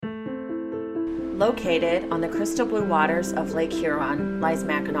Located on the crystal blue waters of Lake Huron lies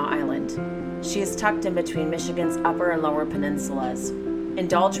Mackinac Island. She is tucked in between Michigan's upper and lower peninsulas.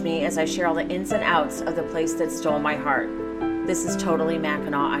 Indulge me as I share all the ins and outs of the place that stole my heart. This is Totally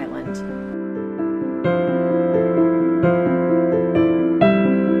Mackinac Island.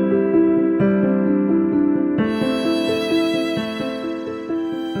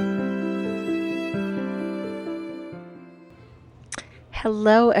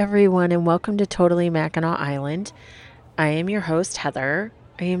 Hello, everyone, and welcome to Totally Mackinac Island. I am your host, Heather.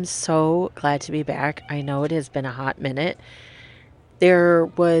 I am so glad to be back. I know it has been a hot minute. There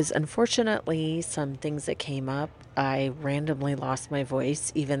was unfortunately some things that came up. I randomly lost my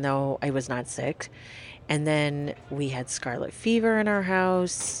voice, even though I was not sick. And then we had scarlet fever in our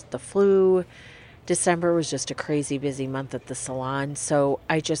house, the flu. December was just a crazy busy month at the salon, so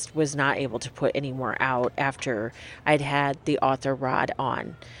I just was not able to put any more out after I'd had the author Rod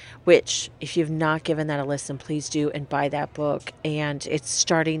on, which if you've not given that a listen, please do and buy that book. And it's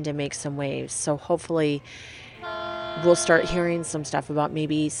starting to make some waves, so hopefully we'll start hearing some stuff about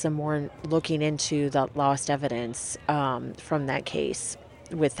maybe some more looking into the lost evidence from that case.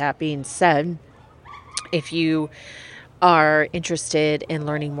 With that being said, if you are interested in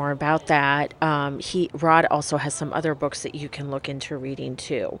learning more about that, Rod also has some other books that you can look into reading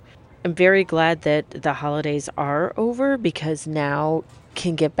too. I'm very glad that the holidays are over because now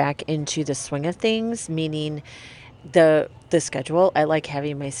can get back into the swing of things, meaning the schedule. I like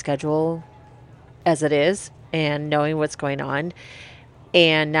having my schedule as it is and knowing what's going on.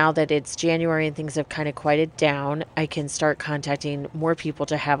 And now that it's January and things have kind of quieted down, I can start contacting more people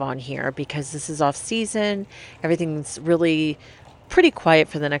to have on here because this is off season. Everything's really pretty quiet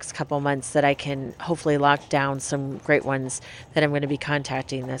for the next couple months that I can hopefully lock down some great ones that I'm going to be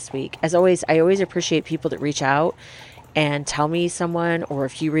contacting this week. As always, I always appreciate people that reach out and tell me someone, or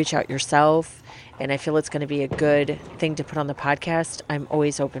if you reach out yourself and I feel it's going to be a good thing to put on the podcast, I'm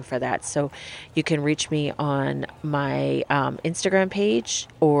always open for that. So you can reach me on my Instagram page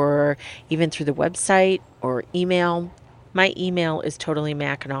or even through the website or email. My email is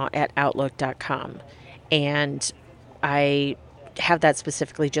totallymackinac@outlook.com. And I have that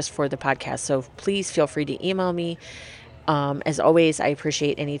specifically just for the podcast. So please feel free to email me. As always, I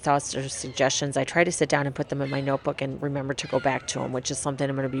appreciate any thoughts or suggestions. I try to sit down and put them in my notebook and remember to go back to them, which is something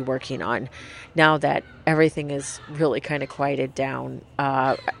I'm going to be working on now that everything is really kind of quieted down.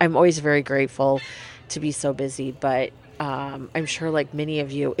 I'm always very grateful to be so busy, but I'm sure like many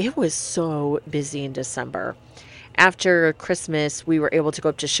of you, it was so busy in December. After Christmas, we were able to go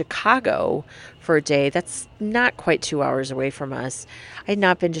up to Chicago for a day. That's not quite 2 hours away from us. I had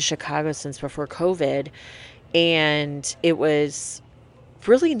not been to Chicago since before COVID. And it was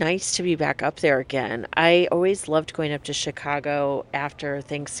really nice to be back up there again. I always loved going up to Chicago after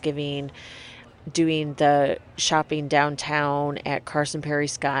Thanksgiving, doing the shopping downtown at Carson Perry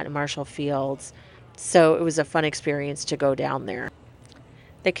Scott and Marshall Fields. So it was a fun experience to go down there.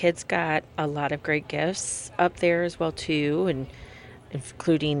 The kids got a lot of great gifts up there as well too, and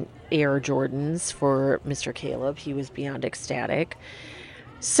including Air Jordans for Mr. Caleb. He was beyond ecstatic.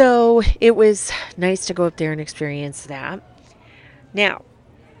 So it was nice to go up there and experience that. Now,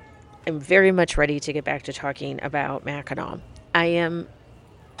 I'm very much ready to get back to talking about Mackinac. I am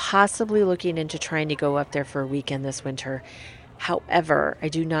possibly looking into trying to go up there for a weekend this winter. However, I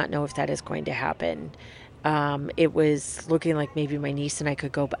do not know if that is going to happen. It was looking like maybe my niece and I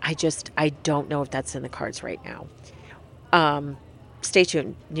could go, but I don't know if that's in the cards right now. Stay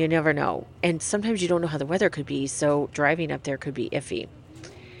tuned. You never know. And sometimes you don't know how the weather could be, so driving up there could be iffy.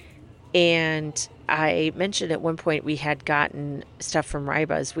 And I mentioned at one point we had gotten stuff from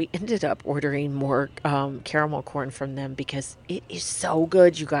Ribas. We ended up ordering more caramel corn from them because it is so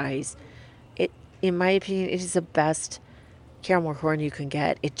good, you guys. In my opinion, it is the best caramel corn you can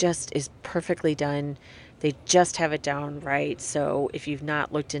get. It just is perfectly done. They just have it down right. So if you've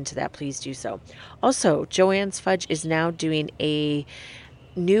not looked into that, please do so. Also, Joanne's Fudge is now doing a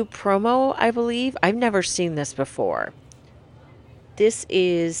new promo, I believe. I've never seen this before. This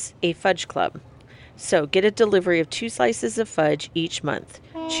is a fudge club. So get a delivery of 2 slices of fudge each month.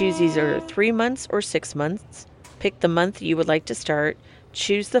 Choose either 3 months or 6 months. Pick the month you would like to start.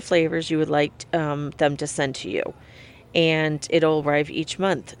 Choose the flavors you would like them to send to you. And it'll arrive each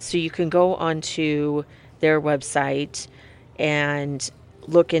month. So you can go onto their website and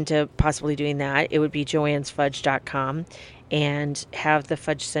look into possibly doing that. It would be joannesfudge.com. And have the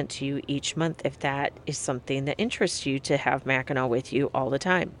fudge sent to you each month if that is something that interests you to have Mackinac with you all the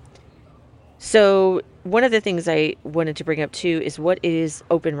time. So one of the things I wanted to bring up too is what is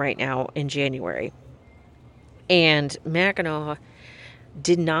open right now in January. And Mackinac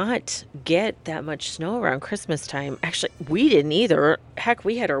did not get that much snow around Christmas time. Actually, we didn't either. Heck,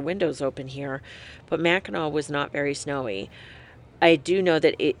 we had our windows open here, but Mackinac was not very snowy. I do know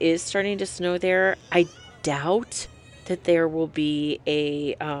that it is starting to snow there. I doubt that there will be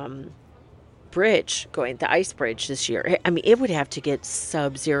a bridge going, the ice bridge this year. I mean, it would have to get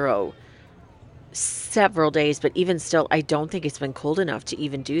sub-zero several days, but even still, I don't think it's been cold enough to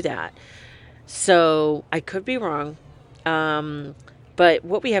even do that. So I could be wrong. But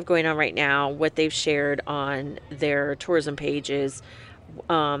what we have going on right now, what they've shared on their tourism pages,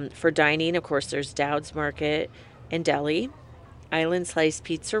 for dining, of course, there's Dowd's Market and Deli, Island Slice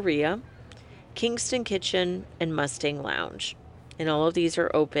Pizzeria, Kingston Kitchen, and Mustang Lounge. And all of these are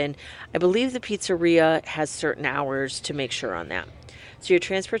open. I believe the pizzeria has certain hours to make sure on that. So your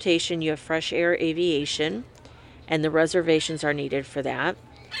transportation, you have Fresh Air Aviation, and the reservations are needed for that.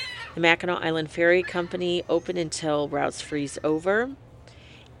 The Mackinac Island Ferry Company open until routes freeze over,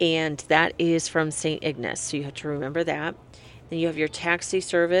 and that is from St. Ignace, so you have to remember that. Then you have your taxi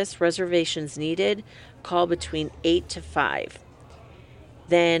service, reservations needed, call between 8 to 5.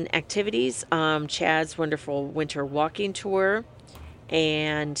 Then activities, Chad's Wonderful Winter Walking Tour.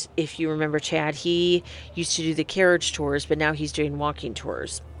 And if you remember Chad, he used to do the carriage tours, but now he's doing walking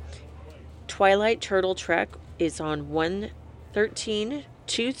tours. Twilight Turtle Trek is on 113,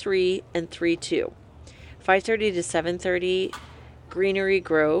 23, and 32. 5:30 to 7:30, Greenery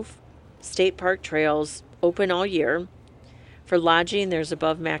Grove, State Park Trails, open all year. For lodging, there's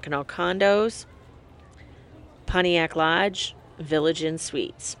Above Mackinac Condos, Pontiac Lodge, Village Inn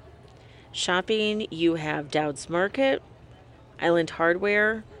Suites. Shopping, you have Dowd's Market, Island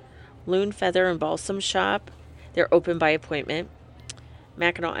Hardware, Loon Feather and Balsam Shop. They're open by appointment.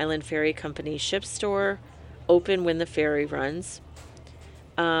 Mackinac Island Ferry Company Ship Store, open when the ferry runs.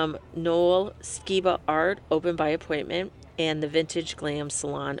 Knoll Skiba Art, open by appointment. And the Vintage Glam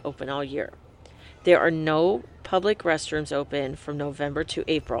Salon, open all year. There are no public restrooms open from November to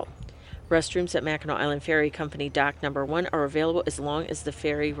April. Restrooms at Mackinac Island Ferry Company Dock Number 1 are available as long as the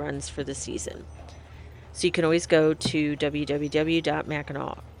ferry runs for the season. So you can always go to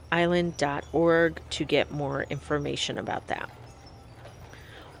www.mackinacisland.org to get more information about that.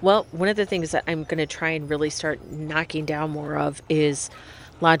 Well, one of the things that I'm going to try and really start knocking down more of is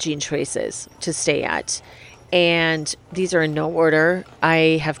lodging choices to stay at. And these are in no order.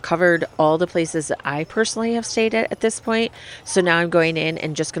 I have covered all the places that I personally have stayed at this point. So now I'm going in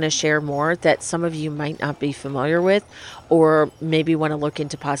and just going to share more that some of you might not be familiar with, or maybe want to look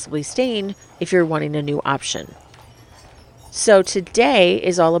into possibly staying if you're wanting a new option. So today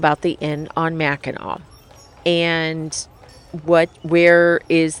is all about the Inn on Mackinac. And where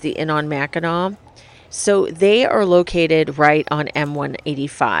is the Inn on Mackinac? So they are located right on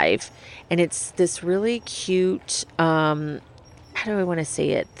M185, and it's this really cute, how do I want to say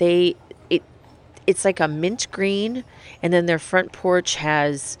it? It's like a mint green, and then their front porch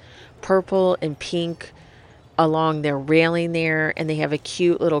has purple and pink along their railing there, and they have a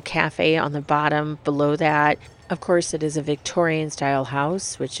cute little cafe on the bottom below that. Of course, it is a Victorian style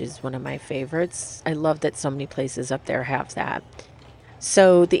house, which is one of my favorites. I love that so many places up there have that.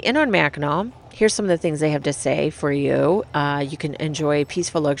 So the Inn on Mackinac, here's some of the things they have to say for you. You can enjoy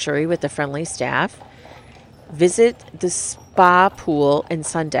peaceful luxury with a friendly staff. Visit the spa pool and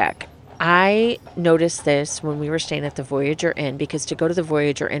sun deck. I noticed this when we were staying at the Voyager Inn, because to go to the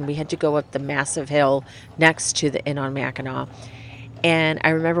Voyager Inn, we had to go up the massive hill next to the Inn on Mackinac. And I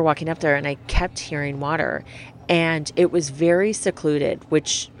remember walking up there and I kept hearing water. And it was very secluded,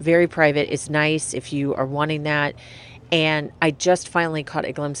 which very private is nice if you are wanting that. And I just finally caught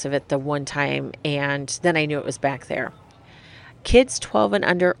a glimpse of it the one time, and then I knew it was back there. Kids 12 and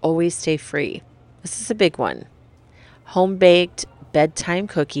under always stay free. This is a big one. Home-baked bedtime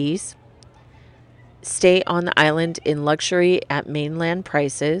cookies. Stay on the island in luxury at mainland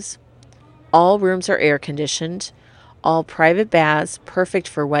prices. All rooms are air-conditioned. All private baths, perfect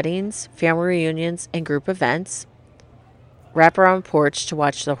for weddings, family reunions, and group events. Wraparound porch to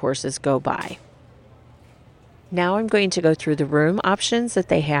watch the horses go by. Now I'm going to go through the room options that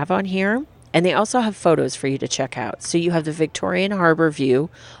they have on here, and they also have photos for you to check out. So you have the Victorian Harbor View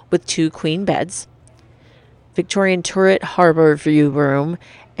with 2 queen beds, Victorian Turret Harbor View room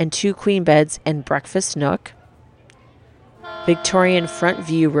and 2 queen beds and breakfast nook, Victorian Front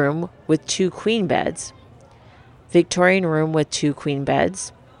View room with 2 queen beds, Victorian room with 2 queen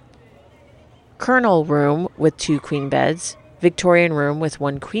beds, Colonel room with 2 queen beds, Victorian room with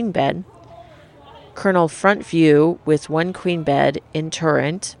 1 queen bed, Colonel Front View with 1 queen bed in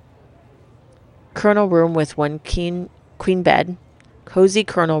turret, Colonel room with 1 queen bed, Cozy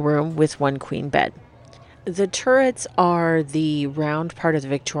Colonel room with 1 queen bed. The turrets are the round part of the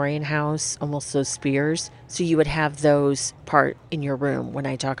Victorian house, almost those spears. So you would have those part in your room when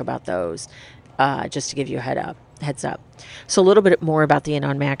I talk about those, just to give you a heads up. So a little bit more about the Inn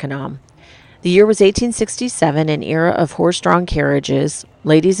on Mackinac. The year was 1867, an era of horse-drawn carriages,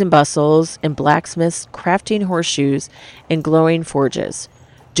 ladies in bustles, and blacksmiths crafting horseshoes and glowing forges.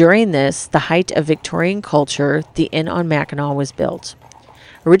 During this, the height of Victorian culture, the Inn on Mackinac was built.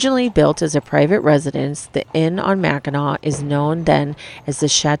 Originally built as a private residence, the Inn on Mackinac is known then as the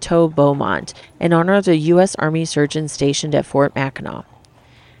Chateau Beaumont, in honor of the U.S. Army surgeon stationed at Fort Mackinac.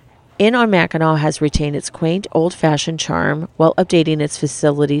 Inn on Mackinac has retained its quaint, old-fashioned charm while updating its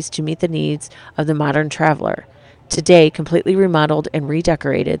facilities to meet the needs of the modern traveler. Today, completely remodeled and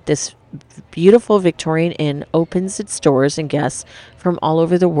redecorated, this beautiful Victorian inn opens its doors and guests from all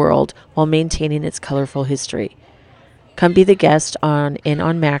over the world while maintaining its colorful history. Come be the guest on Inn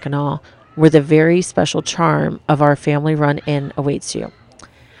on Mackinac, where the very special charm of our family-run inn awaits you.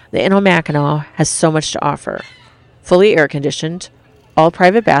 The Inn on Mackinac has so much to offer. Fully air-conditioned, all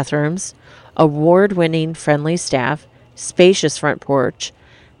private bathrooms, award-winning friendly staff, spacious front porch,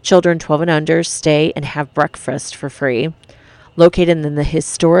 children 12 and under stay and have breakfast for free. Located in the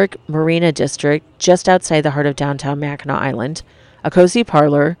historic Marina District, just outside the heart of downtown Mackinac Island, a cozy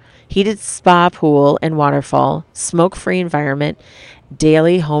parlor, heated spa pool and waterfall, smoke-free environment,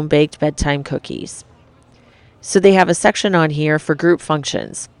 daily home-baked bedtime cookies. So they have a section on here for group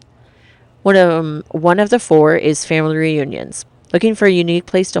functions. One of the four is family reunions. Looking for a unique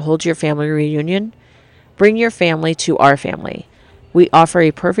place to hold your family reunion? Bring your family to our family. We offer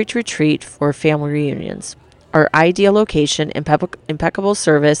a perfect retreat for family reunions. Our ideal location, impeccable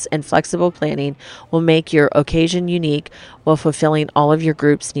service, and flexible planning will make your occasion unique while fulfilling all of your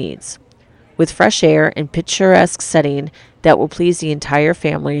group's needs. With fresh air and picturesque setting that will please the entire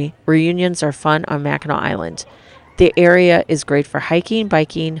family, reunions are fun on Mackinac Island. The area is great for hiking,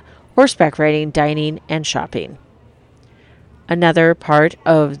 biking, horseback riding, dining, and shopping. Another part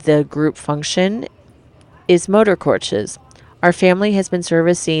of the group function is motor coaches. Our family has been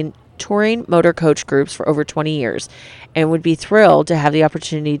servicing touring motor coach groups for over 20 years and would be thrilled to have the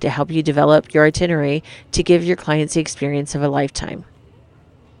opportunity to help you develop your itinerary to give your clients the experience of a lifetime.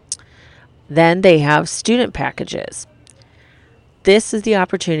 Then they have student packages. This is the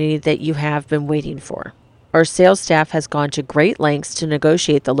opportunity that you have been waiting for. Our sales staff has gone to great lengths to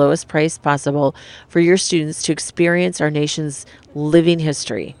negotiate the lowest price possible for your students to experience our nation's living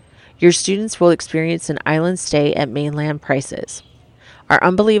history. Your students will experience an island stay at mainland prices. Our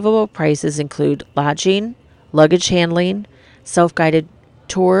unbelievable prices include lodging, luggage handling, self-guided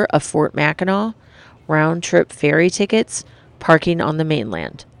tour of Fort Mackinac, round-trip ferry tickets, parking on the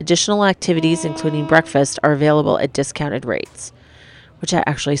mainland. Additional activities, including breakfast, are available at discounted rates, which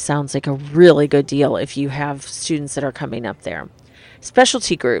actually sounds like a really good deal if you have students that are coming up there.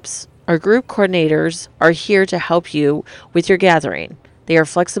 Specialty groups. Our group coordinators are here to help you with your gathering. They are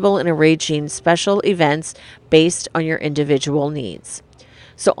flexible in arranging special events based on your individual needs.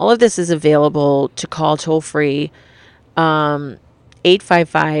 So all of this is available to call toll-free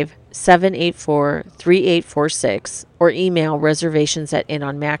 855-784-3846 or email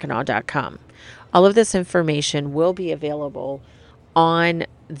reservations@inonmackinac.com. All of this information will be available on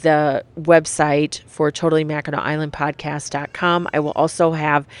the website for totallymackinacislandpodcast.com. I will also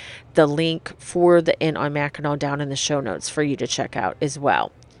have the link for the Inn on Mackinac down in the show notes for you to check out as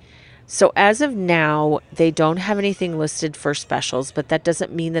well. So as of now, they don't have anything listed for specials, but that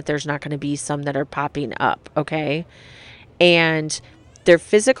doesn't mean that there's not going to be some that are popping up, okay? And their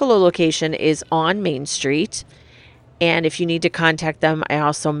physical location is on Main Street. And if you need to contact them, I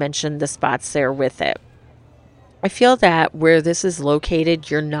also mentioned the spots there with it. I feel that where this is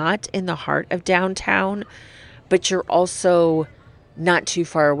located, you're not in the heart of downtown, but you're also not too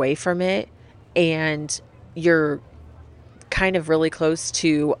far away from it. And you're kind of really close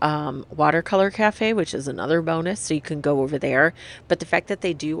to Watercolor Cafe, which is another bonus, so you can go over there. But the fact that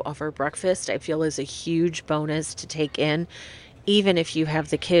they do offer breakfast, I feel is a huge bonus to take in, even if you have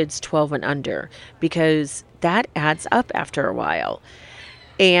the kids 12 and under, because that adds up after a while.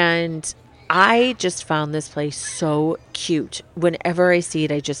 And I just found this place so cute. Whenever I see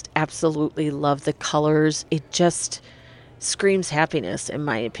it, I just absolutely love the colors. It just screams happiness, in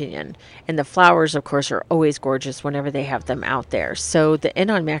my opinion. And the flowers, of course, are always gorgeous whenever they have them out there. So the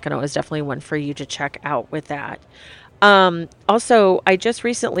Inn on Mackinac is definitely one for you to check out with that. Also, I just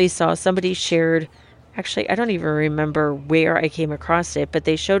recently saw somebody shared, actually, I don't even remember where I came across it, but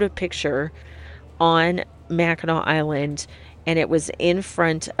they showed a picture on Mackinac Island, and it was in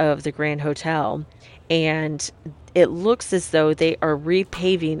front of the Grand Hotel, and it looks as though they are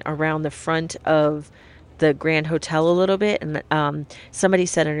repaving around the front of the Grand Hotel a little bit, and somebody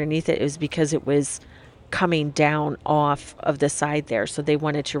said underneath it was because it was coming down off of the side there, so they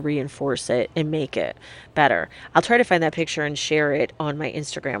wanted to reinforce it and make it better. I'll try to find that picture and share it on my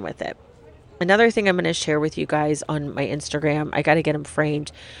Instagram with it. Another thing I'm going to share with you guys on my Instagram, I got to get them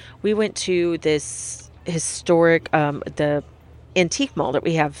framed. We went to this historic, the antique mall that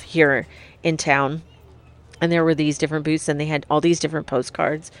we have here in town. And there were these different booths and they had all these different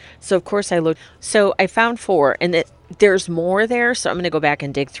postcards. So, of course, I looked. So, I found 4 and there's more there. So, I'm going to go back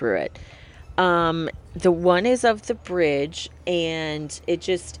and dig through it. The one is of the bridge and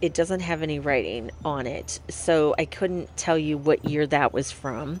it doesn't have any writing on it. So, I couldn't tell you what year that was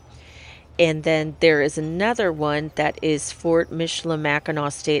from. And then there is another one that is Fort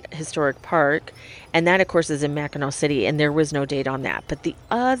Mackinac State Historic Park. And that, of course, is in Mackinac City. And there was no date on that. But the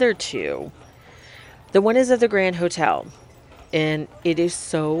other 2, the one is of the Grand Hotel. And it is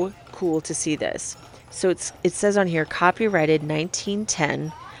so cool to see this. So it says on here, copyrighted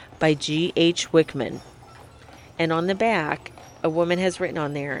 1910 by G.H. Wickman. And on the back, a woman has written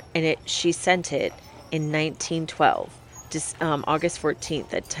on there. And she sent it in 1912. August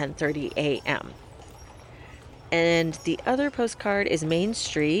 14th at 10:30 a.m. And the other postcard is Main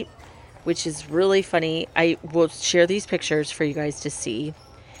Street, which is really funny. I will share these pictures for you guys to see.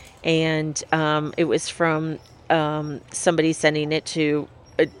 And it was from somebody sending it to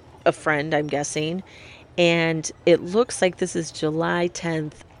a friend, I'm guessing. And it looks like this is July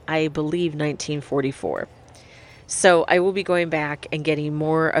 10th, I believe, 1944. So I will be going back and getting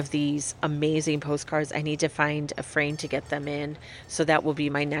more of these amazing postcards. I need to find a frame to get them in. So that will be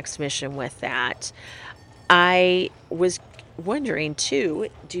my next mission with that. I was wondering too,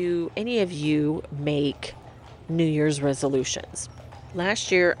 do any of you make New Year's resolutions? Last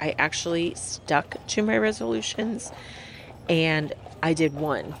year, I actually stuck to my resolutions and I did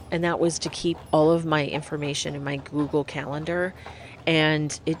one. And that was to keep all of my information in my Google Calendar.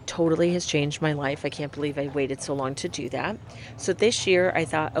 And it totally has changed my life. I can't believe I waited so long to do that. So this year I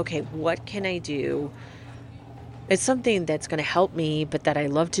thought, okay, what can I do? It's something that's going to help me, but that I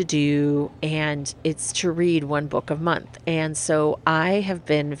love to do. And it's to read 1 book a month. And so I have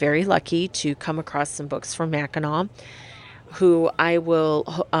been very lucky to come across some books from Mackinac, who I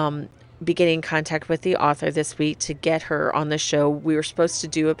will be getting in contact with the author this week to get her on the show. We were supposed to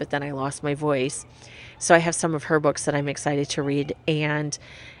do it, but then I lost my voice. So I have some of her books that I'm excited to read, and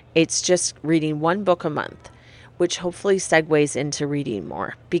it's just reading 1 book a month, which hopefully segues into reading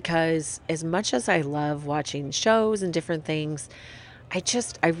more, because as much as I love watching shows and different things,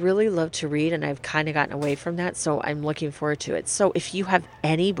 I really love to read, and I've kind of gotten away from that, so I'm looking forward to it. So if you have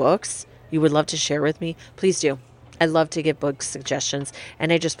any books you would love to share with me, please do. I love to get book suggestions,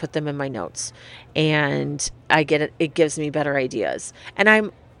 and I just put them in my notes, and it gives me better ideas. And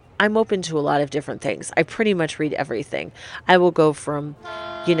I'm open to a lot of different things. I pretty much read everything. I will go from,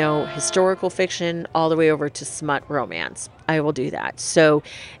 historical fiction all the way over to smut romance. I will do that. So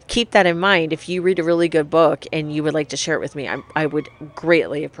keep that in mind. If you read a really good book and you would like to share it with me, I would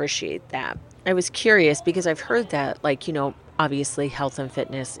greatly appreciate that. I was curious because I've heard that, obviously health and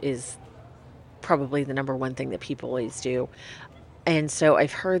fitness is probably the number one thing that people always do. And so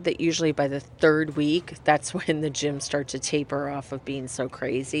I've heard that usually by the 3rd week, that's when the gyms start to taper off of being so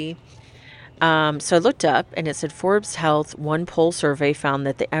crazy. So I looked up and it said Forbes Health one poll survey found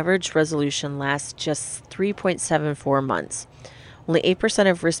that the average resolution lasts just 3.74 months. Only 8%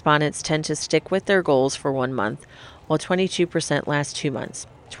 of respondents tend to stick with their goals for 1 month, while 22% last 2 months,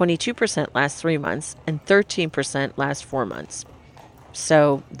 22% last 3 months, and 13% last 4 months.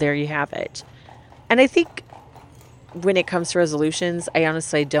 So there you have it. And I think when it comes to resolutions, I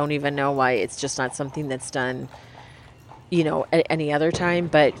honestly don't even know why it's just not something that's done, at any other time.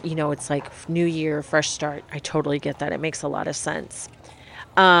 But, it's like new year, fresh start. I totally get that. It makes a lot of sense.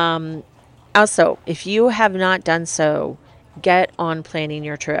 Also, if you have not done so, get on planning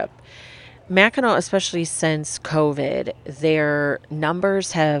your trip. Mackinac, especially since COVID, their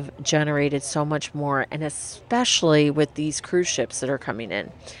numbers have generated so much more, and especially with these cruise ships that are coming in.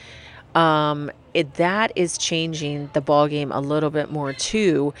 That is changing the ball game a little bit more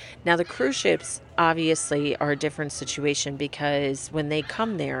too. Now the cruise ships obviously are a different situation because when they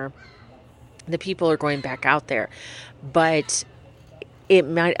come there, the people are going back out there, but it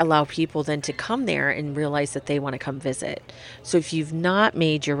might allow people then to come there and realize that they want to come visit. So if you've not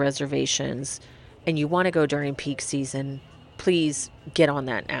made your reservations and you want to go during peak season, please get on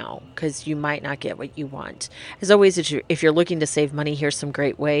that now because you might not get what you want. As always, if you're looking to save money, here's some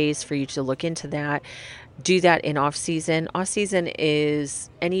great ways for you to look into that. Do that in off season. Off season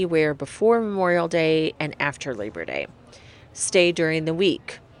is anywhere before Memorial Day and after Labor Day. Stay during the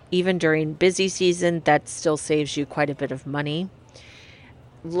week. even during busy season, that still saves you quite a bit of money.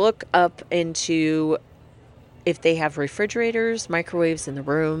 Look up into if they have refrigerators, microwaves in the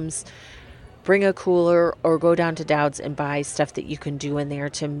rooms. Bring a cooler or go down to Dowd's and buy stuff that you can do in there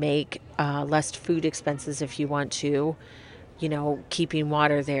to make less food expenses if you want to. Keeping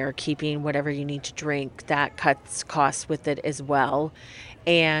water there, keeping whatever you need to drink, that cuts costs with it as well.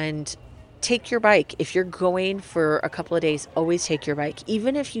 And take your bike. If you're going for a couple of days, always take your bike.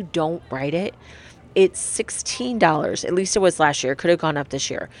 Even if you don't ride it, it's $16. At least it was last year. It could have gone up this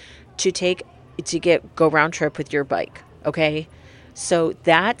year go round trip with your bike. Okay. So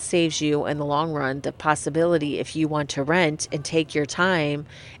that saves you in the long run the possibility, if you want to rent and take your time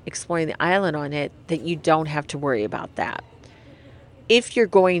exploring the island on it, that you don't have to worry about that. If you're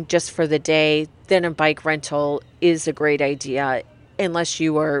going just for the day, then a bike rental is a great idea, unless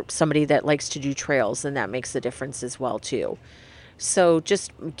you are somebody that likes to do trails, and that makes a difference as well too. So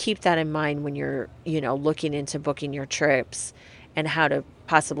just keep that in mind when you're, looking into booking your trips and how to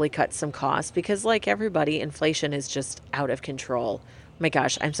possibly cut some costs, because like everybody, inflation is just out of control. My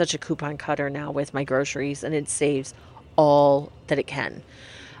gosh, I'm such a coupon cutter now with my groceries, and it saves all that it can.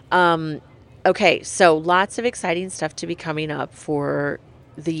 Okay, so lots of exciting stuff to be coming up for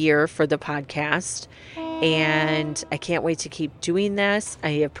the year for the podcast. And I can't wait to keep doing this. I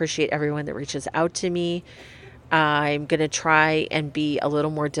appreciate everyone that reaches out to me. I'm going to try and be a little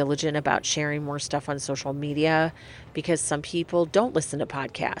more diligent about sharing more stuff on social media, because some people don't listen to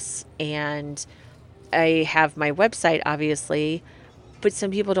podcasts. And I have my website, obviously, but some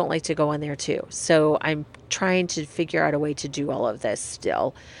people don't like to go on there too. So I'm trying to figure out a way to do all of this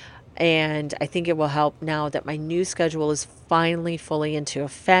still. And I think it will help now that my new schedule is finally fully into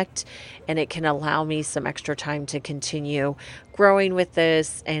effect, and it can allow me some extra time to continue growing with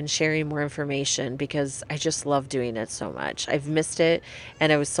this and sharing more information, because I just love doing it so much. I've missed it,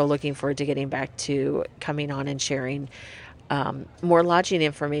 and I was so looking forward to getting back to coming on and sharing more lodging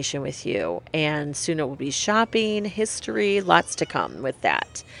information with you. And soon it will be shopping, history, lots to come with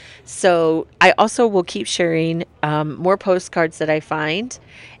that. So I also will keep sharing more postcards that I find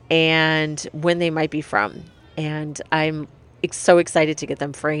and when they might be from. And I'm so excited to get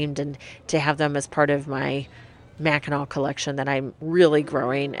them framed and to have them as part of my Mackinac collection that I'm really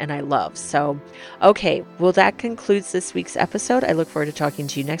growing and I love. So, okay, well, that concludes this week's episode. I look forward to talking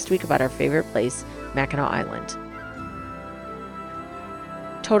to you next week about our favorite place, Mackinac Island.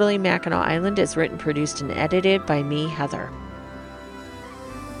 Totally Mackinac Island is written, produced, and edited by me, Heather.